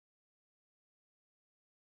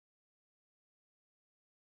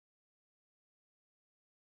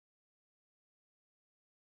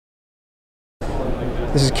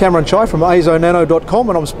This is Cameron Chai from azonano.com,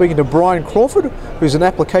 and I'm speaking to Brian Crawford, who's an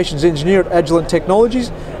applications engineer at Agilent Technologies,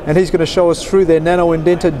 and he's going to show us through their Nano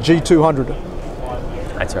Indenter G200.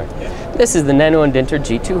 That's right. This is the Nano Indenter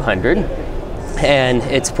G200, and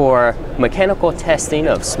it's for mechanical testing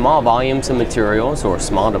of small volumes of materials or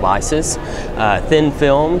small devices, thin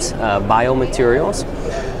films, biomaterials.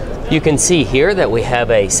 You can see here that we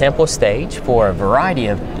have a sample stage for a variety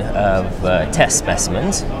of test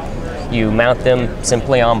specimens. You mount them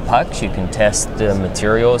simply on pucks. You can test the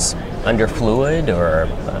materials under fluid or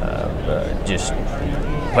just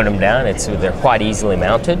put them down. They're quite easily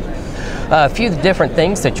mounted. A few different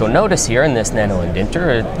things that you'll notice here in this Nano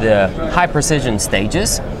Indenter are the high precision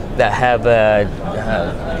stages that have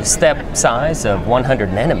a step size of 100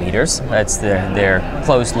 nanometers. That's their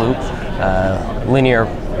closed loop linear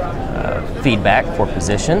feedback for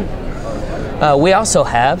position. We also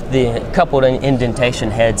have the coupled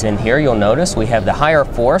indentation heads in here. You'll notice we have the higher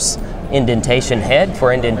force indentation head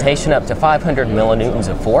for indentation up to 500 millinewtons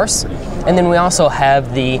of force. And then we also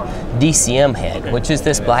have the DCM head, which is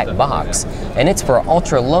this black box. And it's for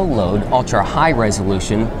ultra low load, ultra high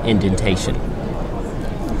resolution indentation.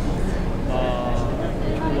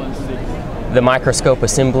 The microscope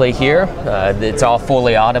assembly here, it's all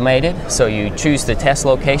fully automated. So you choose the test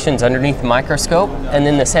locations underneath the microscope, and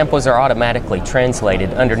then the samples are automatically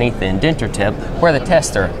translated underneath the indenter tip where the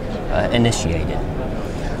tests are initiated.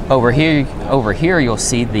 Over here you'll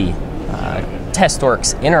see the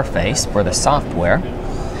TestWorks interface for the software.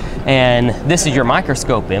 And this is your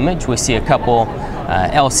microscope image. We see a couple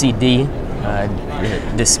LCD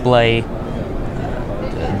display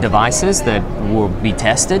devices that will be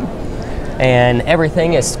tested. And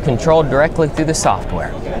everything is controlled directly through the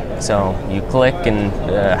software. So you click and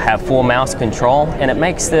have full mouse control, and it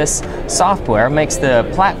makes this software, makes the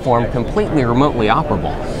platform completely remotely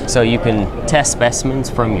operable. So you can test specimens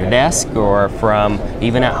from your desk or from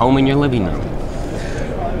even at home in your living room.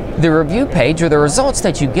 The review page, or the results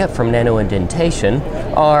that you get from nano indentation,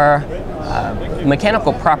 are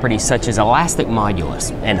mechanical properties such as elastic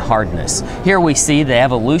modulus and hardness. Here we see the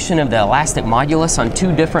evolution of the elastic modulus on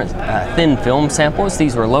two different thin film samples.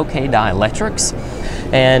 These were low-K dielectrics,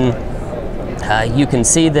 and you can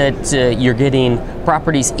see that you're getting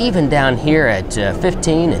properties even down here at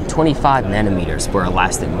 15 and 25 nanometers for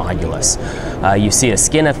elastic modulus. You see a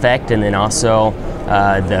skin effect, and then also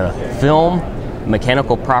the film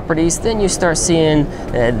mechanical properties. Then you start seeing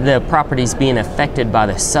the properties being affected by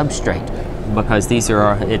the substrate, because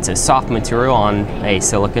it's a soft material on a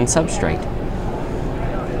silicon substrate.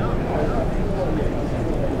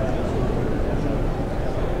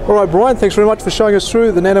 All right, Brian, thanks very much for showing us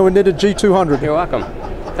through the Nano Indenter G200. You're welcome.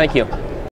 Thank you.